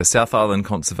The South Island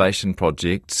Conservation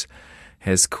Project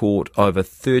has caught over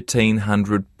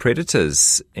 1,300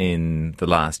 predators in the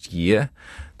last year.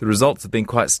 The results have been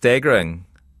quite staggering.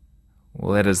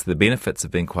 Well, that is, the benefits have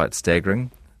been quite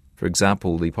staggering. For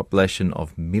example, the population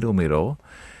of miro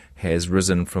has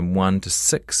risen from 1 to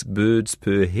 6 birds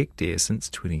per hectare since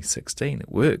 2016.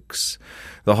 It works.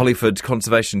 The Hollyford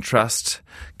Conservation Trust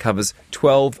covers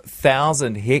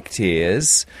 12,000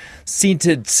 hectares,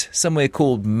 centred somewhere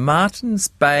called Martins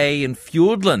Bay in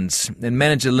Fiordland. And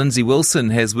manager Lindsay Wilson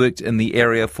has worked in the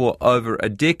area for over a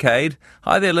decade.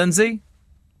 Hi there, Lindsay.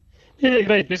 Yeah, good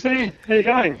day, Jesse. How you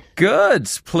going? Good.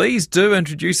 Please do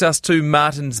introduce us to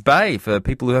Martins Bay for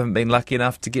people who haven't been lucky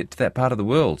enough to get to that part of the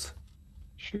world.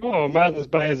 Sure. Martins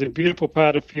Bay is a beautiful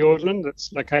part of Fiordland.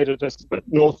 It's located just a bit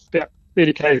north, about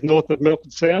 30 km north of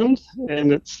Milford Sound,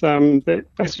 and it's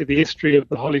basically the estuary of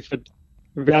the Hollyford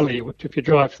Valley, which if you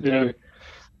drive through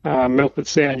Milford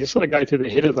Sound, you sort of go to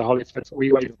the head of the Hollyford. It's a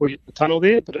wee way before you hit the tunnel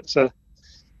there, but it's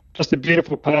just a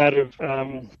beautiful part of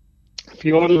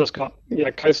Fiordland. It's got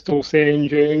coastal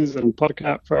sand dunes and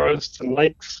podocarp forests and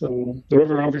lakes and the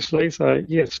river, obviously. So,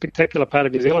 yeah, spectacular part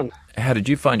of New Zealand. How did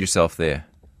you find yourself there?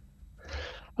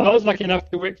 I was lucky enough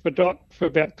to work for Doc for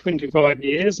about 25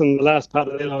 years, and the last part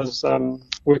of that I was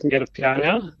working out of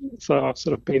Pianau. So I've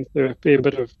sort of been through a fair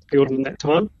bit of Fiordland in that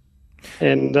time.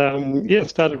 And,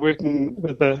 started working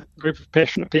with a group of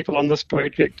passionate people on this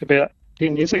project about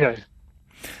 10 years ago.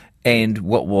 And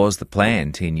what was the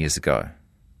plan 10 years ago?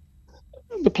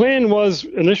 The plan was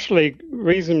initially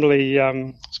reasonably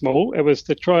small. It was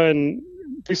to try and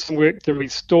do some work to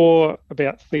restore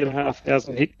about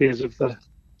 3,500 hectares of the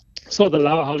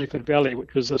lower Hollyford Valley,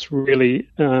 which was this really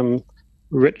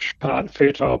rich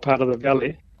fertile part of the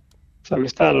valley. So we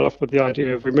started off with the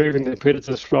idea of removing the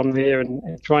predators from there and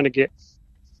trying to get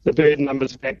the bird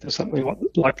numbers back to something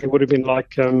like it would have been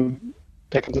like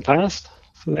back in the past.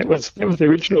 So that was the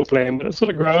original plan, but it's sort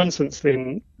of grown since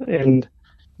then, and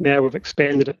now we've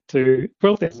expanded it to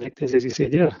 12,000 hectares, as you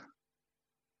said, yeah.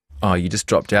 Oh, you just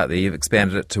dropped out there. You've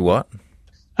expanded it to what?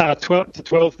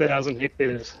 12,000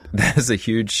 hectares. That is a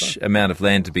huge amount of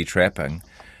land to be trapping.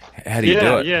 How do you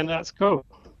do it? Yeah, no, it's cool.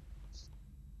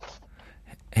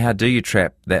 How do you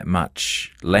trap that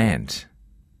much land?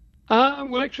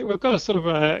 Well, actually, we've got a sort of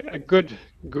a good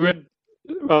grid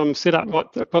set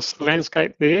up across the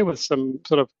landscape there with some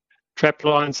sort of trap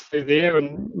lines through there,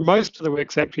 and most of the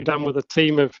work's actually done with a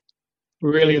team of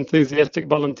really enthusiastic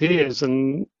volunteers,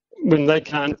 and when they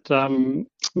can't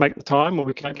make the time or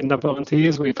we can't get enough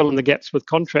volunteers, we fill in the gaps with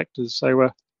contractors. So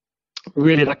we're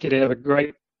really lucky to have a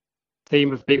great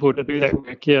team of people to do that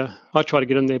work, yeah. I try to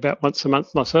get in there about once a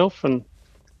month myself and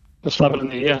just love it in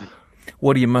there, yeah.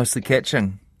 What are you mostly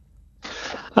catching?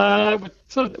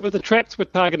 With the traps, we're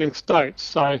targeting stoats,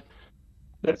 so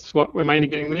that's what we're mainly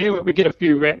getting there. We get a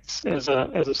few rats as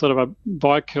a sort of a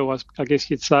by-kill, I guess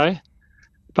you'd say.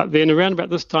 But then around about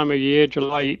this time of year,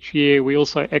 July each year, we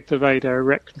also activate a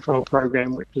rat control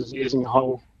program, which is using a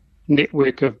whole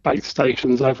network of bait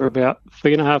stations over about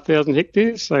 3,500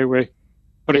 hectares. So we're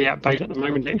putting out bait at the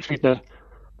moment actually to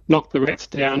knock the rats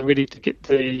down, ready to get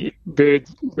the bird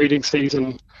breeding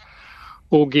season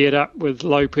all geared up with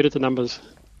low predator numbers.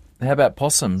 How about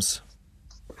possums?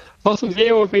 Possums,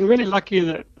 yeah, we've been really lucky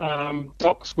that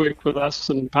Doc's worked with us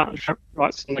in partnership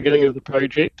right from the beginning of the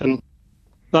project, and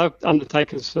they've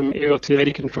undertaken some aerial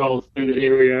terrain control through the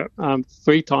area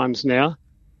 3 times now,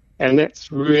 and that's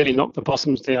really knocked the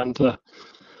possums down to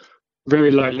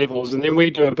very low levels. And then we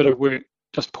do a bit of work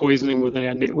just poisoning within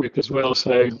our network as well,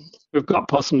 so we've got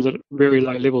possums at very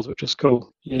low levels, which is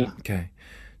cool, yeah. Okay.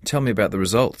 Tell me about the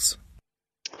results.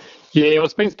 Yeah, well,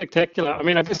 it's been spectacular. I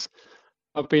mean, I guess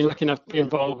I've been lucky enough to be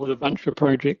involved with a bunch of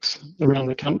projects around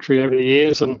the country over the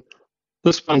years, and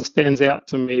this one stands out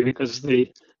to me because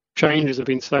the changes have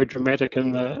been so dramatic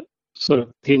in the sort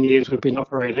of 10 years we've been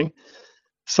operating.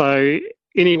 So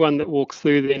anyone that walks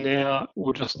through there now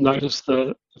will just notice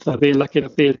if they're lucky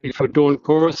enough there to be for dawn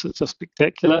chorus, it's just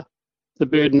spectacular. The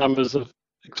bird numbers have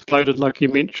exploded, like you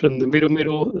mentioned. The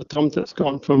middle, the tomtit's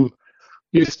gone from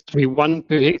used to be 1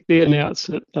 per hectare, now it's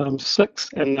at 6,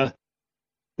 and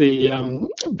the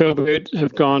bellbird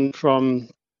have gone from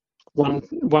one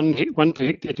per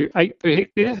hectare to 8 per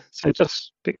hectare. So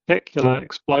just spectacular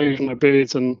explosion of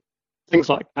birds, and things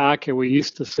like kaka we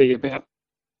used to see about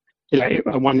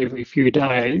one every few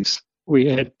days. We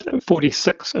had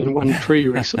 46 in one tree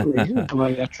recently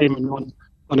below our team in one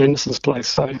Anderson's place.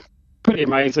 So pretty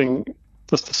amazing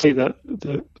just to see the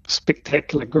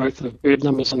spectacular growth of bird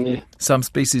numbers in there. Some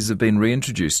species have been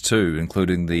reintroduced too,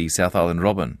 including the South Island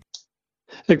robin.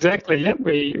 Exactly. Yep.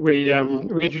 We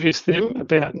introduced them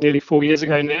about nearly 4 years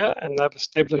ago now, and they've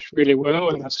established really well,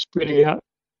 and they're spreading out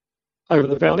over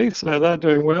the valley, so they're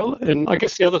doing well. And I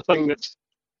guess the other thing that's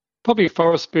probably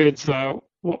forest birds are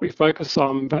what we focus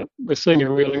on, but we're seeing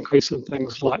a real increase in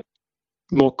things like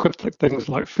more cryptic things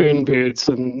like fern birds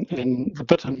and the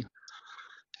bittern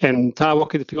and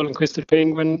tawaki, the pearl encrusted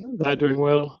penguin. They're doing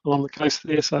well along the coast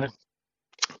there. So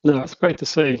no, it's great to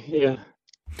see. Yeah.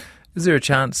 Is there a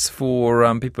chance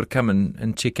for people to come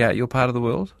and check out your part of the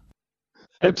world?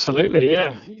 Absolutely,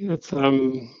 yeah. It's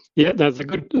there's a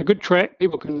good track.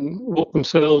 People can walk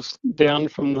themselves down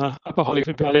from the Upper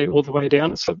Hollyford Valley all the way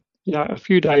down. It's a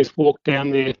few days walk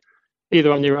down there,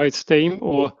 either on your own steam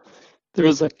or there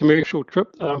is a commercial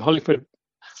trip, Hollyford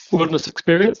Wilderness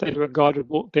Experience. They do a guided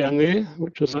walk down there,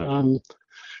 which is a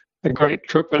great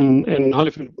trip, and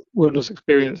Hollyford Wilderness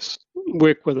Experience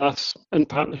work with us in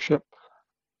partnership,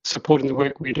 supporting the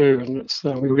work we do, and it's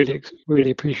we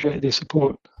really appreciate their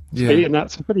support. Yeah. So, and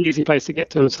that's a pretty easy place to get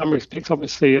to in some respects.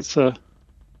 Obviously, it's a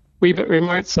wee bit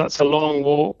remote, so it's a long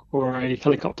walk or a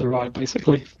helicopter ride,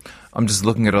 basically. I'm just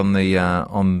looking at on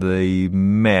the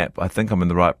map. I think I'm in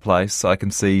the right place. So I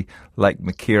can see Lake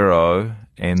Makero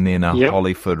and then a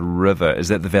Hollyford River. Is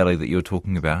that the valley that you're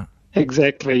talking about?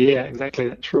 Exactly. Yeah, exactly.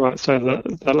 That's right. So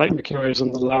the Lake Makero is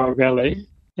in the lower valley,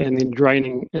 and then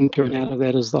draining into and out of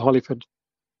that is the Hollyford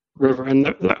River.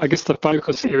 And I guess the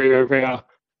focus area of our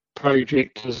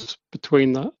project is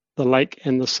between the lake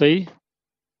and the sea.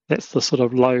 That's the sort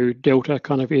of low delta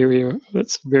kind of area.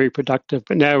 It's very productive.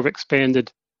 But now we've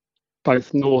expanded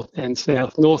both north and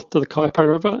south. North to the Kaipo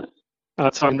River,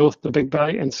 north to the Big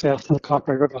Bay, and south to the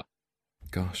Kaipo River.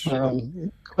 Gosh.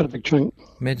 Quite a big chunk.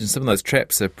 Imagine some of those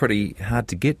traps are pretty hard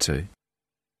to get to.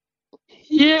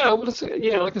 Yeah,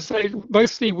 like I say,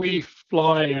 mostly we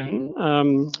fly in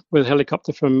with a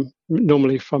helicopter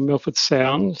normally from Milford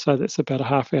Sound, so that's about a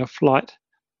half-hour flight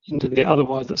into there.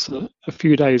 Otherwise, it's a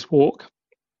few days walk.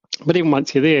 But even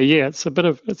once you're there, it's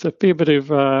a fair bit of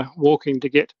walking to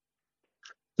get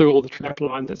through all the trap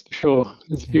line. That's for sure.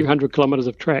 There's a few hundred kilometres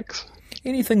of tracks.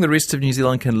 Anything the rest of New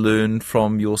Zealand can learn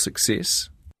from your success?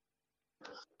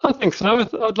 I think so.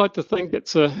 I'd like to think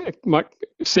it might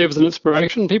serve as an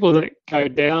inspiration. People that go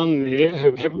down there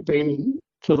who haven't been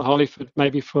to the Hollyford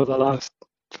maybe for the last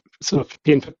sort of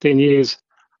 10, 15 years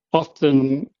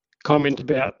often comment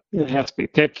about how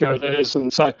spectacular it is.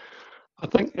 And so I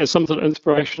think there's some sort of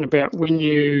inspiration about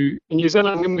in New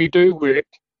Zealand, when we do work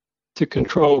to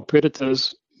control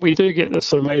predators, we do get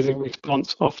this amazing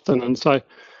response often. And so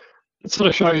it sort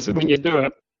of shows that when you do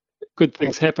it, good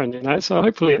things happen, So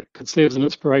hopefully it could serve as an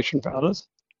inspiration for others.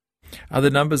 Are the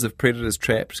numbers of predators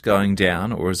trapped going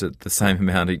down, or is it the same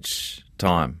amount each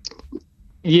time?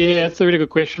 Yeah, it's a really good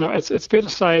question. It's fair to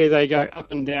say they go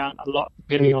up and down a lot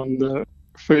depending on the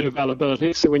food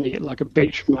availability. So when you get like a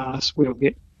beach mass, we'll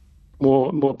get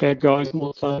more bad guys,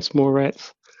 more floats, more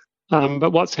rats.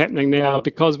 But what's happening now,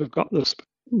 because we've got this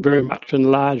very much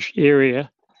enlarged area,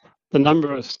 the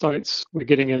number of stoats we're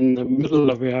getting in the middle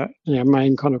of our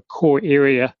main kind of core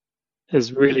area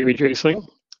is really reducing.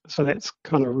 So that's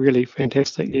kind of really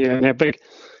fantastic. Yeah, and our big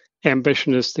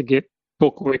ambition is to get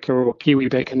Pōkeweka or Kiwi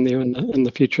back in there in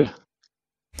the future.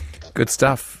 Good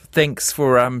stuff. Thanks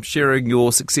for sharing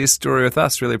your success story with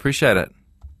us. Really appreciate it.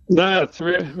 No, it's a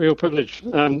real privilege.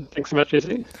 Thanks so much,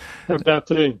 Jesse. Have a good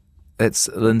afternoon. That's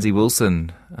Lindsay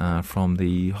Wilson from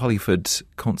the Hollyford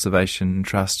Conservation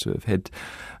Trust, who have had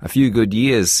a few good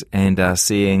years and are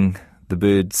seeing the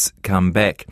birds come back.